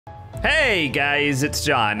Hey guys, it's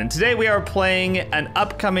John, and today we are playing an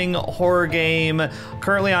upcoming horror game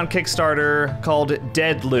currently on Kickstarter called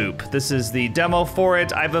Deadloop. This is the demo for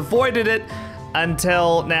it. I've avoided it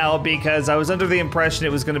until now because I was under the impression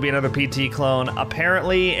it was going to be another PT clone.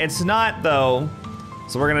 Apparently it's not though,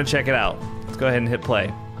 so we're going to check it out. Let's go ahead and hit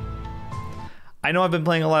play. I know I've been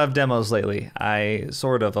playing a lot of demos lately. I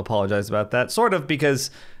sort of apologize about that. Sort of because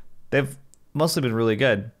they've mostly been really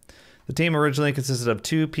good. The team originally consisted of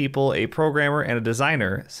 2 people, a programmer, and a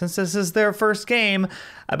designer. Since this is their first game,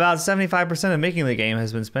 about 75% of making the game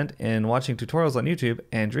has been spent in watching tutorials on YouTube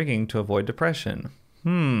and drinking to avoid depression.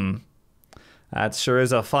 That sure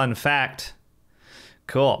is a fun fact.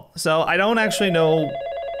 Cool. So I don't actually know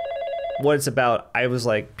what it's about. I was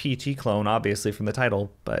like PT clone, obviously, from the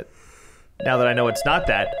title, but now that I know it's not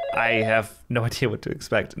that, I have no idea what to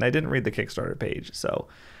expect. And I didn't read the Kickstarter page, so...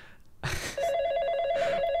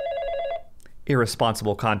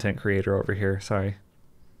 Irresponsible content creator over here, sorry.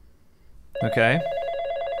 Okay.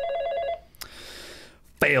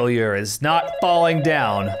 Failure is not falling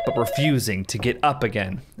down, but refusing to get up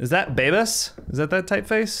again. Is that Babus? Is that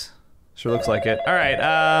typeface? Sure looks like it. All right,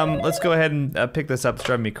 let's go ahead and pick this up. It's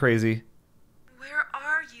driving me crazy. Where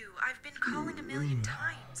are you? I've been calling a million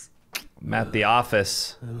times. I'm at the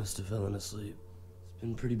office. I must have fallen asleep. It's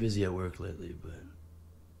been pretty busy at work lately, but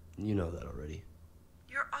you know that already.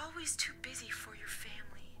 You're always too busy for your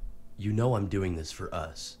family. You know I'm doing this for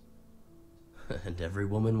us. And every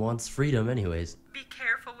woman wants freedom anyways. Be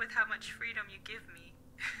careful with how much freedom you give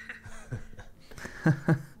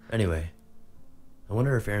me. Anyway, I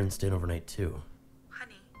wonder if Aaron's staying overnight too.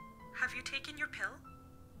 Honey, have you taken your pill?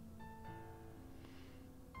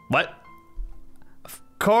 What? Of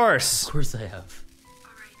course. Of course I have.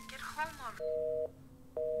 Alright, get home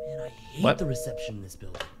already. Man, I hate What? the reception in this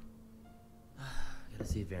building.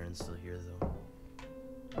 Gotta see if Aaron's still here though.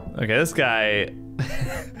 Okay, this guy,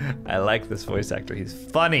 I like this voice actor. He's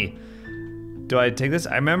funny. Do I take this?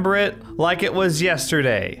 I remember it like it was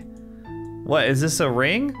yesterday. What, is this a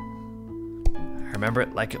ring? I remember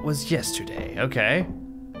it like it was yesterday. Okay.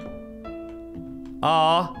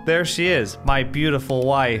 Aw, there she is, my beautiful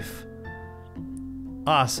wife.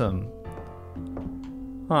 Awesome.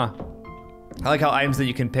 Huh. I like how items that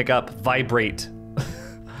you can pick up vibrate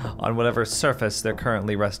on whatever surface they're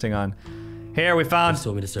currently resting on. Here, we found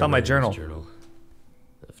my journal.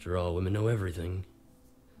 After all, women know everything.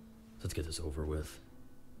 Let's get this over with.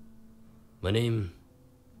 My name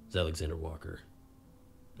is Alexander Walker,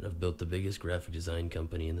 and I've built the biggest graphic design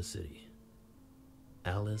company in the city.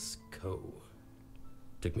 Alice Co.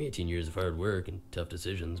 Took me 18 years of hard work and tough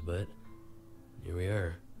decisions, but here we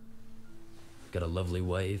are. Got a lovely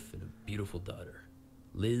wife and a beautiful daughter,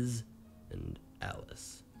 Liz and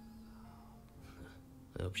Alice.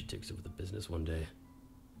 I hope she takes over the business one day.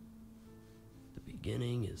 The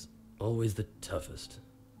beginning is always the toughest,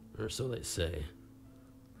 or so they say.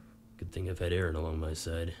 Good thing I've had Aaron along my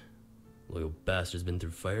side. Loyal bastard's been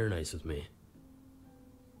through fire and ice with me.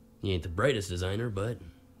 He ain't the brightest designer, but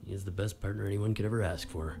he is the best partner anyone could ever ask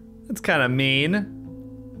for. That's kind of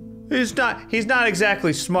mean. He's not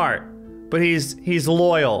exactly smart, but he's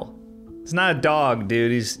loyal. He's not a dog,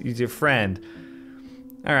 dude. He's your friend.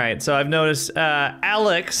 All right, so I've noticed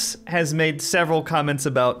Alex has made several comments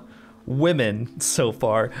about women so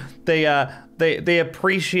far. They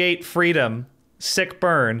appreciate freedom, sick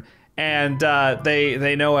burn, and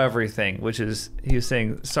they know everything, which is, he was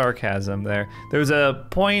saying sarcasm there. There was a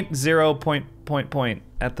point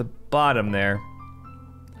at the bottom there.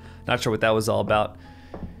 Not sure what that was all about.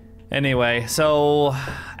 Anyway, so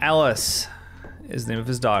Alice is the name of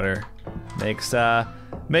his daughter. Makes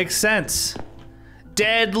sense.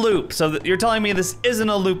 Dead loop. So you're telling me this isn't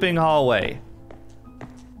a looping hallway?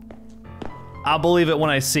 I'll believe it when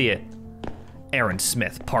I see it. Aaron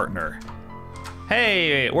Smith, partner.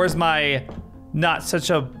 Hey, where's my not such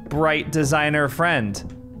a bright designer friend?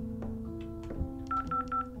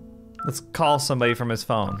 Let's call somebody from his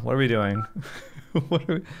phone. What are we doing? What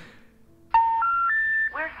are we...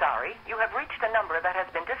 We're sorry. You have reached a number that has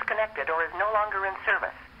been disconnected or is no longer in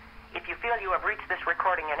service. If you feel you have reached this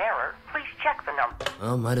recording in error, please check the number.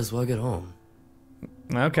 Well, might as well get home.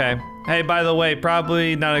 Okay. Hey, by the way,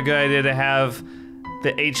 probably not a good idea to have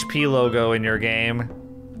the HP logo in your game.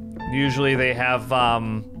 Usually they have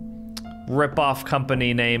rip-off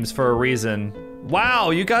company names for a reason.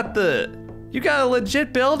 Wow, you got a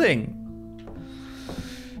legit building.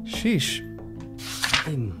 Sheesh.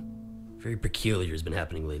 Something very peculiar has been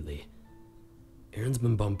happening lately. Aaron's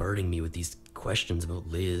been bombarding me with these questions about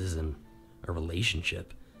Liz and our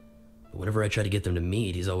relationship. But whenever I try to get them to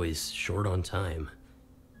meet, he's always short on time.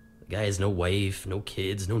 Guy has no wife, no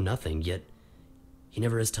kids, no nothing, yet he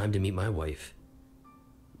never has time to meet my wife.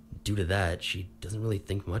 Due to that, she doesn't really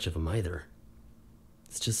think much of him either.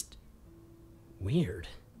 It's just weird.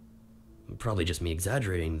 Probably just me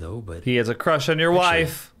exaggerating though, but He has a crush on your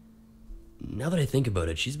wife. now that I think about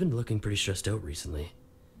it, she's been looking pretty stressed out recently.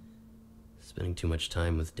 Spending too much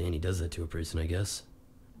time with Danny does that to a person, I guess.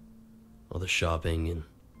 All the shopping and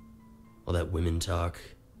all that women talk.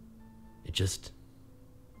 It just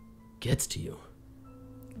gets to you.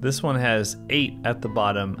 This one has 8 at the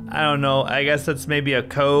bottom. I don't know. I guess that's maybe a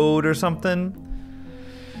code or something.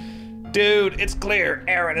 Dude, it's clear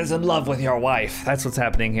Aaron is in love with your wife. That's what's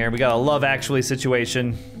happening here. We got a Love Actually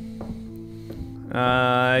situation.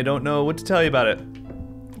 I don't know what to tell you about it.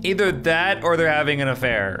 Either that or they're having an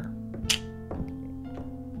affair.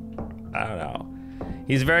 I don't know.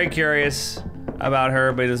 He's very curious about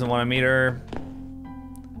her, but he doesn't want to meet her.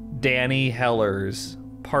 Danny Heller's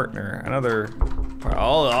partner. Another...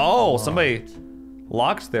 Oh, somebody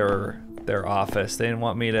locked their office. They didn't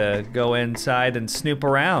want me to go inside and snoop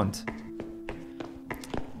around.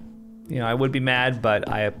 You know, I would be mad, but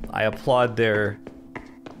I applaud their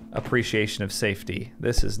appreciation of safety.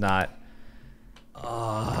 This is not...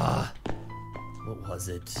 What was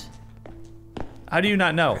it? How do you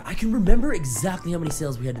not know? I can remember exactly how many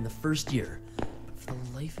sales we had in the first year, but for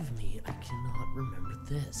the life of me, I cannot remember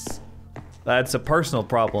this. That's a personal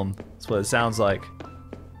problem. That's what it sounds like.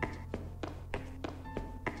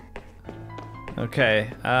 Okay,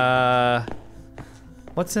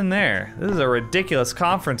 what's in there? This is a ridiculous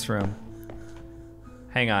conference room.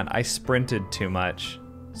 Hang on, I sprinted too much.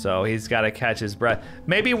 So he's gotta catch his breath.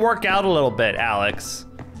 Maybe work out a little bit, Alex.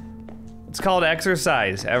 It's called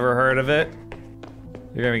exercise. Ever heard of it?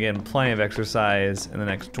 You're gonna be getting plenty of exercise in the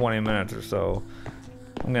next 20 minutes or so.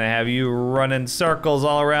 I'm gonna have you running circles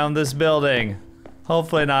all around this building.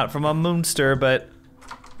 Hopefully not from a moonster, but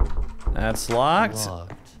that's locked.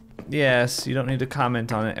 Yes, you don't need to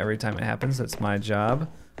comment on it every time it happens. That's my job.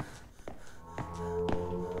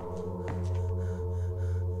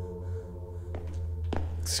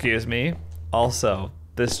 Excuse me. Also,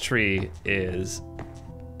 this tree is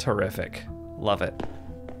terrific. Love it.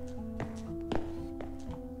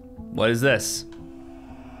 What is this?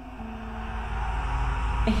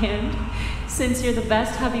 And since you're the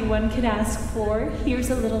best hubby one could ask for,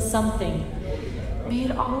 here's a little something. May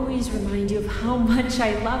it always remind you of how much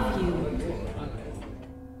I love you.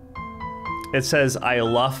 It says, I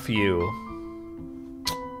love you.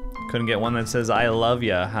 Couldn't get one that says, I love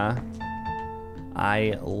ya, huh?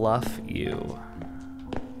 I love you.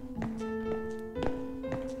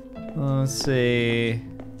 Let's see.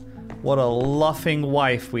 What a luffing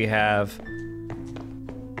wife we have.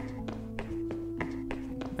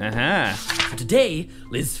 So today,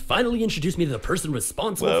 Liz finally introduced me to the person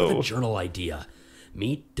responsible for the journal idea.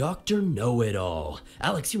 Meet Dr. Know-It-All.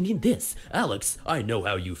 Alex, you need this. Alex, I know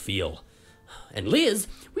how you feel. And Liz,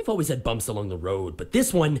 we've always had bumps along the road, but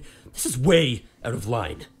this is way out of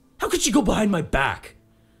line. How could she go behind my back?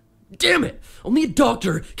 Damn it! Only a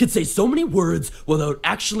doctor could say so many words without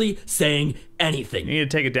actually saying anything. You need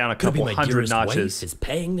to take it down a Could couple be my hundred dearest notches. wife is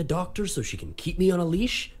paying the doctor so she can keep me on a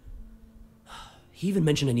leash? He even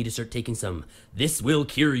mentioned I need to start taking some "this will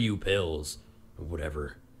cure you" pills. Or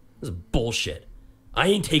whatever. This is bullshit. I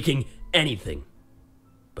ain't taking anything.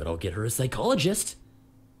 But I'll get her a psychologist.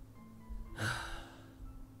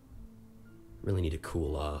 Really need to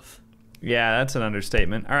cool off. Yeah, that's an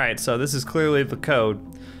understatement. All right, so this is clearly the code.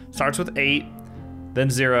 Starts with 8,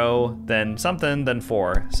 then 0, then something, then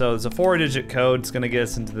 4. So it's a 4-digit code. It's gonna get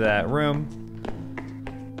us into that room.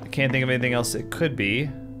 I can't think of anything else it could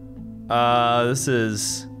be. This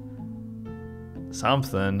is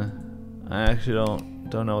something. I actually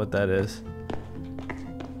don't know what that is.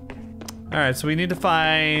 All right, so we need to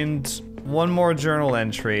find one more journal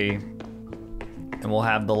entry, and we'll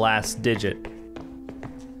have the last digit.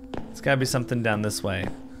 It's gotta be something down this way.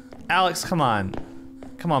 Alex, come on.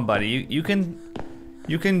 Come on, buddy. You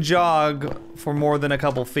can jog for more than a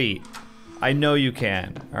couple feet. I know you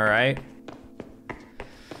can, all right?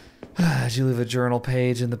 Did you leave a journal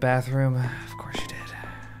page in the bathroom? Of course you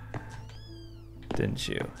did. Didn't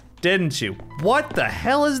you? Didn't you? What the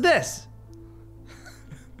hell is this?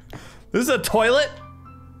 This is a toilet?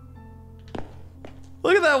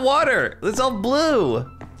 Look at that water. It's all blue.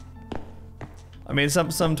 I mean,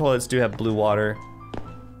 some toilets do have blue water.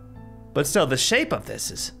 But still, the shape of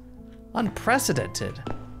this is unprecedented.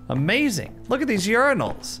 Amazing. Look at these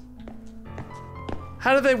urinals.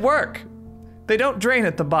 How do they work? They don't drain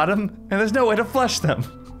at the bottom, and there's no way to flush them.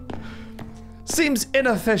 Seems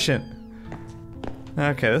inefficient.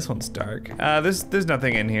 Okay, this one's dark. There's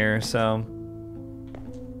nothing in here, so.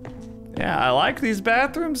 Yeah, I like these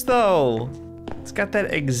bathrooms though. It's got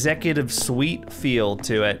that executive suite feel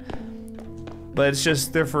to it. But it's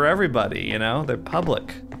just, they're for everybody, you know? They're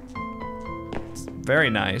public. It's very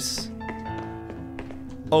nice.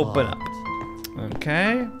 Open up.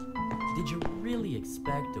 Okay. Did you really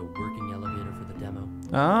expect a working elevator for the demo?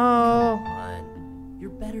 Oh. Come on. You're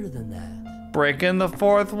better than that. Breaking the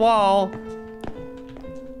fourth wall.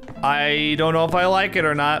 I don't know if I like it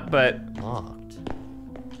or not, but. Locked.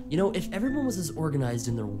 You know, if everyone was as organized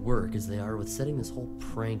in their work as they are with setting this whole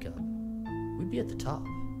prank up, we'd be at the top.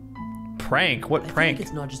 Prank? What I prank? think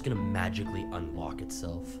it's not just gonna magically unlock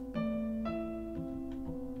itself.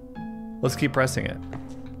 Let's keep pressing it.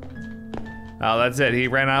 Oh, that's it. He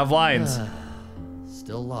ran out of lines.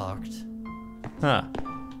 Still locked. Huh.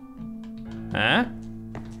 Huh?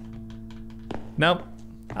 Nope.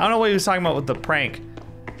 I don't know what he was talking about with the prank.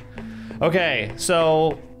 Okay,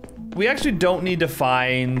 so we actually don't need to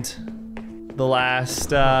find the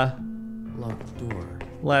last Locked door.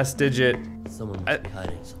 last digit. Someone must be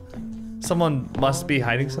hiding something. Someone must be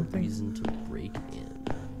hiding More something? Reason to break in.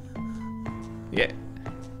 Yeah.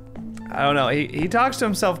 I don't know. He talks to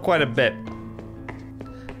himself quite a bit.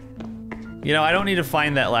 You know, I don't need to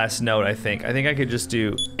find that last note, I think. I think I could just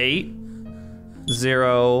do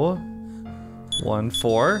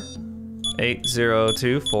 8014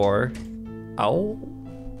 8024. Oh.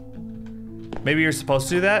 Maybe you're supposed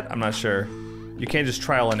to do that? I'm not sure. You can't just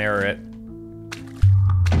trial and error it.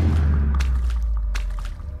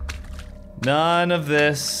 None of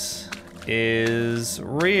this is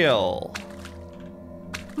real.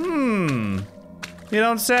 You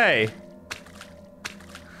don't say.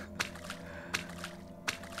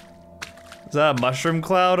 Is that a mushroom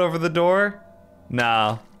cloud over the door?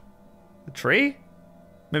 No. A tree?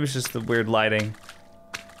 Maybe it's just the weird lighting.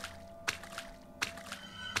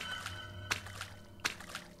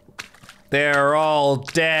 They're all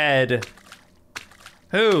dead.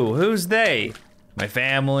 Who? Who's they? My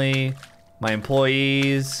family, my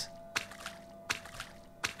employees.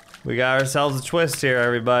 We got ourselves a twist here,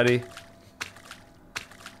 everybody.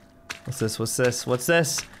 What's this? What's this? What's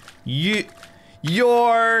this? You're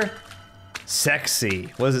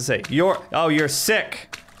sexy. What does it say? Oh, you're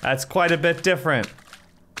sick. That's quite a bit different.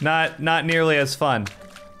 Not nearly as fun.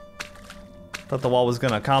 Thought the wall was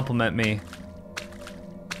gonna compliment me.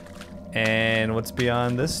 And what's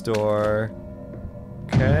beyond this door?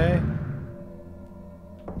 Okay.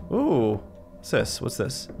 Ooh. What's this? What's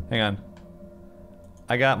this? Hang on.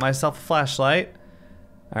 I got myself a flashlight.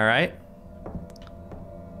 All right.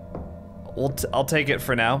 I'll take it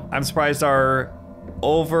for now. I'm surprised our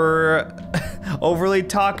overly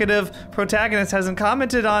talkative protagonist hasn't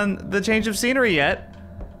commented on the change of scenery yet.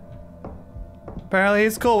 Apparently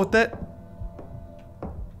he's cool with it.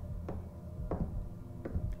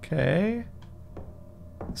 Okay.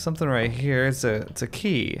 Something right here. It's a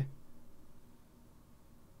key.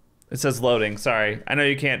 It says loading. Sorry. I know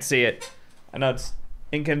you can't see it. I know it's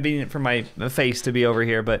inconvenient for my face to be over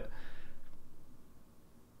here, but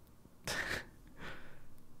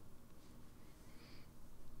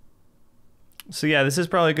so yeah, this is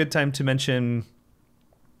probably a good time to mention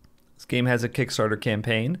this game has a Kickstarter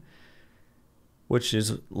campaign, which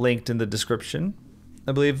is linked in the description.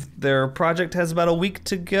 I believe their project has about a week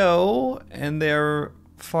to go, and they're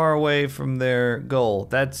far away from their goal.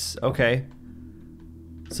 That's okay.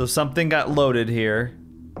 So something got loaded here.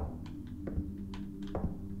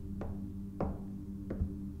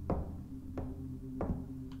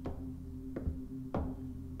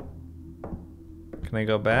 Can I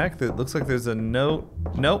go back? It looks like there's a note.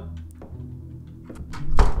 Nope.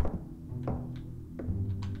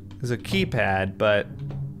 There's a keypad, but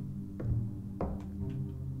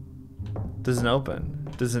doesn't open.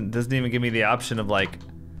 Doesn't even give me the option of like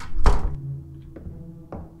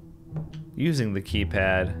using the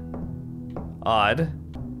keypad. Odd.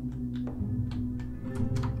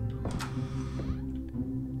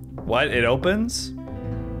 What? It opens?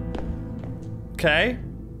 Okay.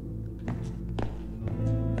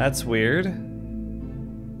 That's weird.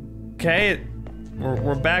 Okay,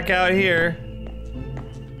 we're back out here.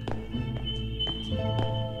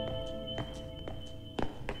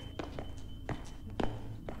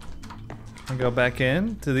 Can I go back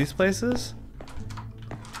in to these places?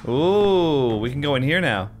 Ooh, we can go in here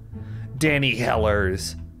now. Danny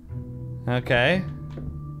Hellers. Okay.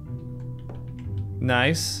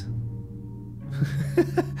 Nice.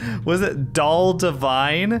 Was it Doll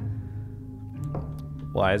Divine?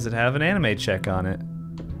 Why does it have an anime check on it?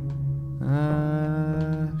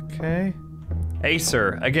 Okay.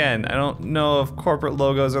 Acer. Again, I don't know if corporate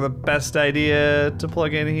logos are the best idea to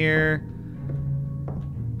plug in here.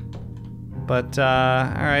 But,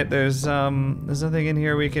 alright, there's nothing in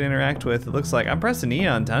here we can interact with. It looks like I'm pressing E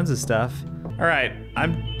on tons of stuff. Alright,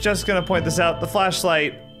 I'm just gonna point this out. The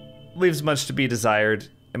flashlight leaves much to be desired,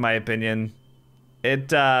 in my opinion. It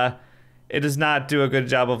does not do a good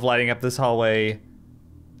job of lighting up this hallway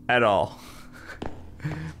at all.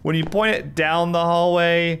 When you point it down the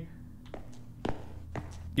hallway,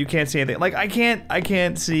 you can't see anything. Like, I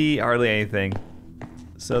can't see hardly anything.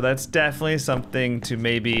 So that's definitely something to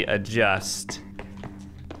maybe adjust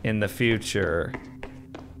in the future.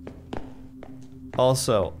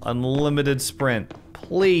 Also, unlimited sprint.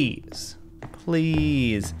 Please.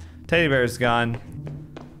 Please. Teddy bear's gone.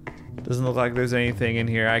 Doesn't look like there's anything in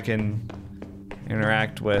here I can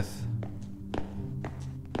interact with.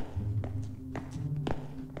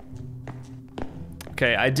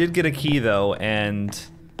 Okay, I did get a key though, and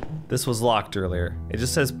this was locked earlier. It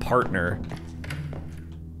just says partner.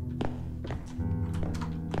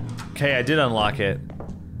 Okay, I did unlock it.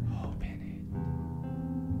 Open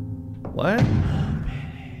What?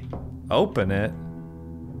 Open it?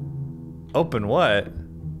 Open what?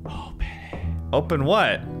 Open it. Open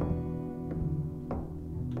what?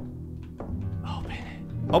 Open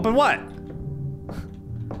it. Open what?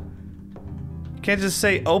 You can't just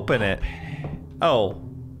say open it. Oh.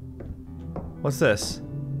 What's this?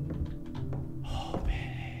 Open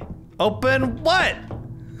it. Open what?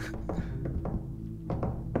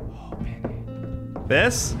 Open it.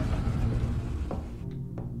 This?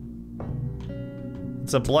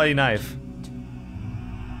 It's a bloody knife.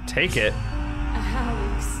 Take it.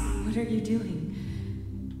 Alex, what are you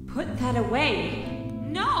doing? Put that away.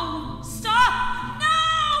 No! Stop!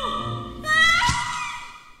 No!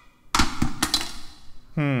 Ah!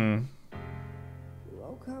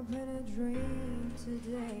 Woke up in a dream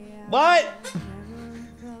today. What? Never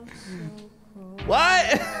felt so cold.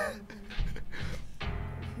 What?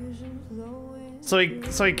 Confusion flowing, So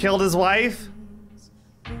he killed his wife?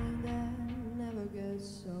 feeling that never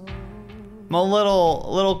gets old. I'm a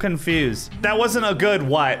little confused. That wasn't a good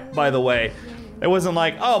what, by the way. It wasn't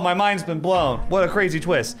like, oh, my mind's been blown. What a crazy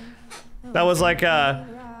twist. That was like, that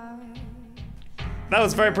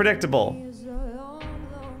was very predictable. It's a long,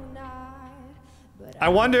 long night, but I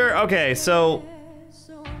wonder, okay, so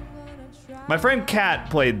so I'm gonna try. my friend Kat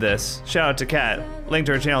played this. Shout out to Kat. Link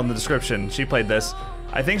to her channel in the description. She played this.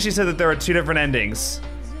 I think she said that there are 2 different endings.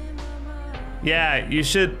 Yeah, you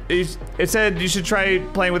should, it said you should try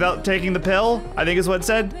playing without taking the pill, I think is what it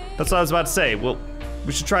said. That's what I was about to say. Well,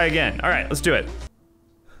 we should try again. All right, let's do it.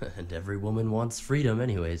 And every woman wants freedom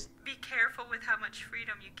anyways. Be careful with how much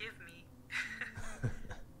freedom you give me.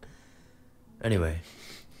 Anyway.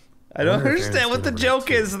 I don't wonder if Aaron's understand what the still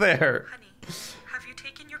joke around, is there. Honey, have you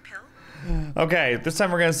taken your pill? Okay, this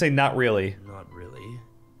time we're gonna say not really. Not really.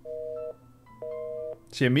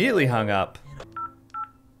 She immediately hung up.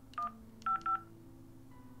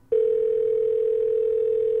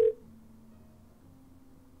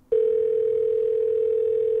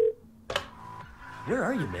 Where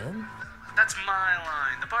are you, man? That's my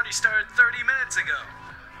line. The party started 30 minutes ago.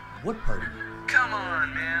 What party? Come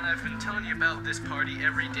on, man. I've been telling you about this party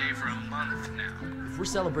every day for a month now. If we're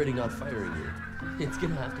celebrating not firing you, it's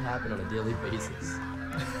gonna have to happen on a daily basis.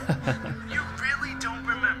 You really don't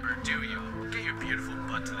remember, do you? Get your beautiful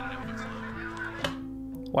butt to the Nova Club.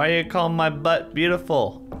 Why are you calling my butt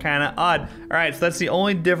beautiful? Kinda odd. Alright, so that's the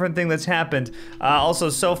only different thing that's happened. Also,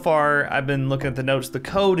 so far, I've been looking at the notes, the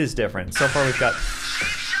code is different. So far we've got...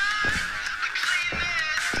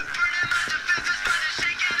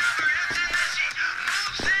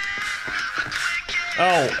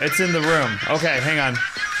 Oh, it's in the room. Okay, hang on.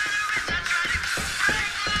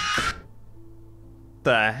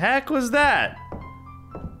 The heck was that?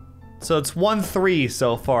 So it's 1-3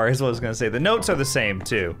 so far, is what I was gonna say. The notes are the same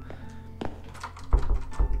too.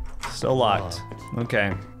 Still locked.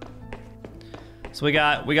 Okay. So we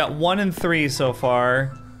got 1 and 3 so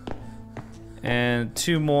far, and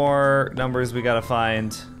 2 more numbers we gotta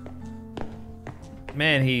find.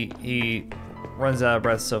 Man, he runs out of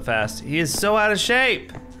breath so fast. He is so out of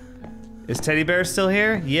shape. Is Teddy Bear still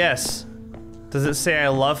here? Yes. Does it say I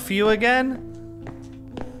love you again?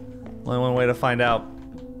 Only one way to find out.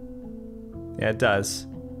 Yeah, it does.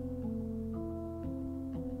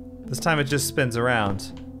 This time it just spins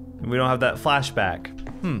around. And we don't have that flashback.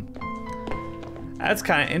 That's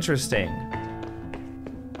kind of interesting.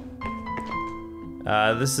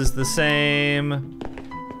 This is the same.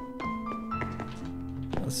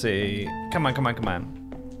 Let's see. Come on, come on, come on.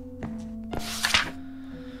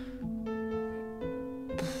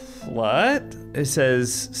 What? it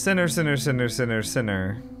says sinner, sinner, sinner, sinner,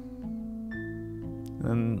 sinner.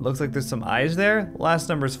 And looks like there's some eyes there. Last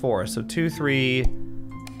number's 4, so 2, 3,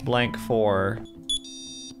 blank 4.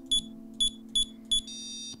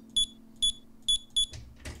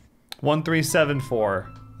 One, 3, 7, 4.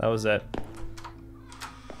 That was it.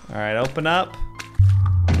 All right, open up.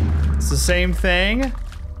 It's the same thing.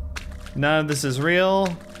 None of this is real.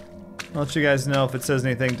 I'll let you guys know if it says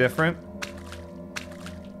anything different.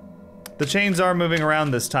 The chains are moving around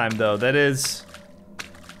this time, though. That is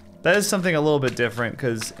something a little bit different,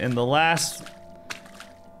 because in the last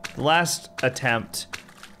attempt,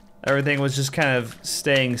 everything was just kind of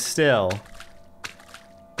staying still.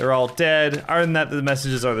 They're all dead. Other than that, the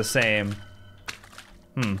messages are the same.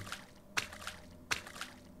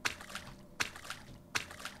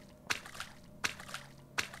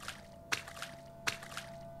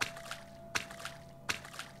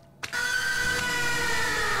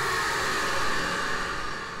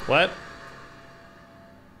 What?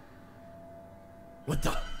 What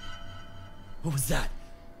the? What was that?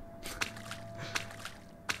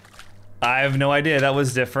 I have no idea. That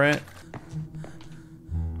was different.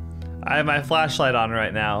 I have my flashlight on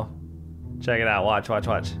right now. Check it out. Watch, watch,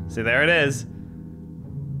 watch. See, there it is.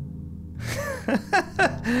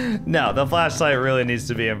 No, the flashlight really needs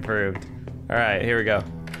to be improved. All right, here we go.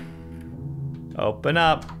 Open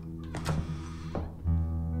up.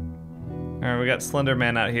 All right, we got Slender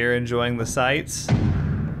Man out here enjoying the sights.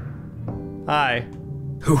 Hi.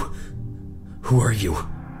 Who are you?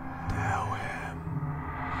 Now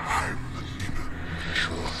I'm the image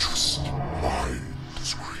your just mind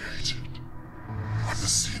has created, and the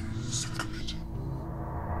sins you've committed.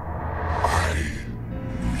 I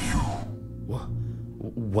knew you.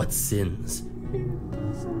 What sins?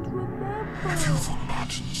 Have you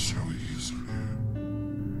forgotten so easily?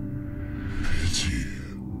 Pity.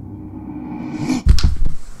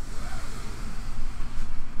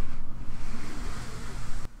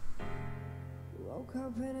 Woke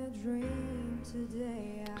up in a dream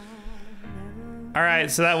today. All right,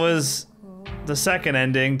 so that was the second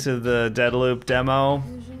ending to the Deadloop demo.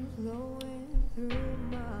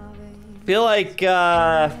 Feel like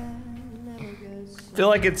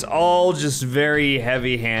it's all just very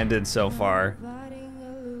heavy-handed so far.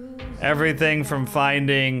 Everything from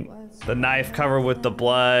finding the knife covered with the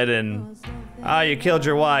blood and you killed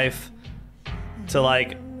your wife, to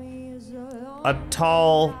like a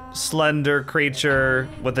tall, slender creature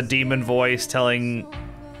with a demon voice telling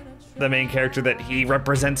the main character that he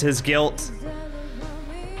represents his guilt.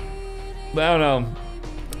 I don't know.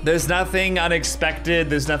 There's nothing unexpected.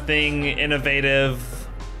 There's nothing innovative.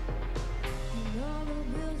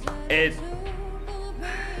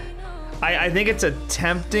 I think it's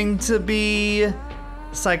attempting to be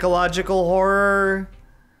psychological horror,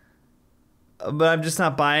 but I'm just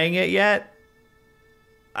not buying it yet.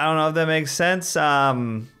 I don't know if that makes sense.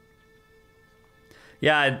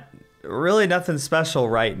 Yeah, really nothing special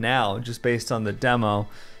right now, just based on the demo.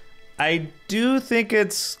 I do think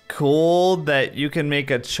it's cool that you can make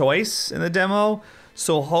a choice in the demo,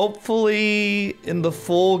 so hopefully in the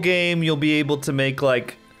full game you'll be able to make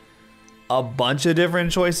like a bunch of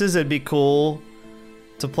different choices. It'd be cool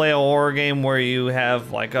to play a horror game where you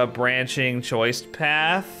have like a branching choice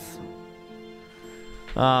path.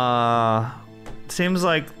 Seems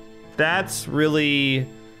like that's really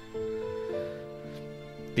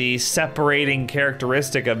the separating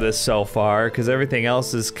characteristic of this so far, because everything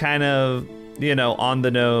else is kind of, you know, on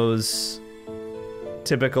the nose,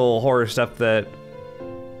 typical horror stuff that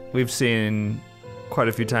we've seen quite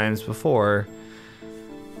a few times before.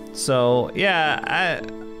 So yeah,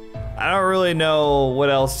 I don't really know what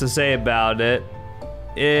else to say about it.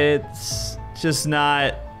 It's just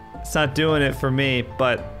not doing it for me,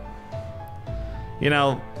 but you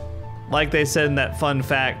know, like they said in that fun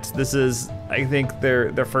fact, this is, I think,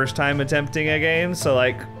 their first time attempting a game, so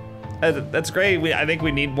like, that's great. I think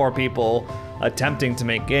we need more people attempting to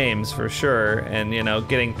make games for sure, and you know,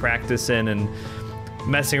 getting practice in and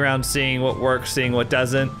messing around, seeing what works, seeing what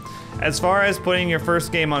doesn't. As far as putting your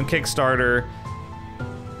first game on Kickstarter,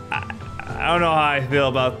 I don't know how I feel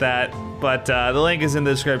about that, but the link is in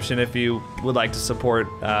the description if you would like to support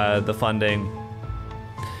the funding.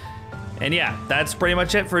 And yeah, that's pretty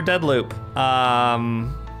much it for Deadloop.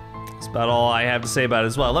 That's about all I have to say about it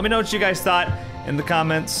as well. Let me know what you guys thought in the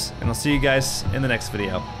comments, and I'll see you guys in the next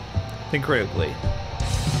video. Think critically.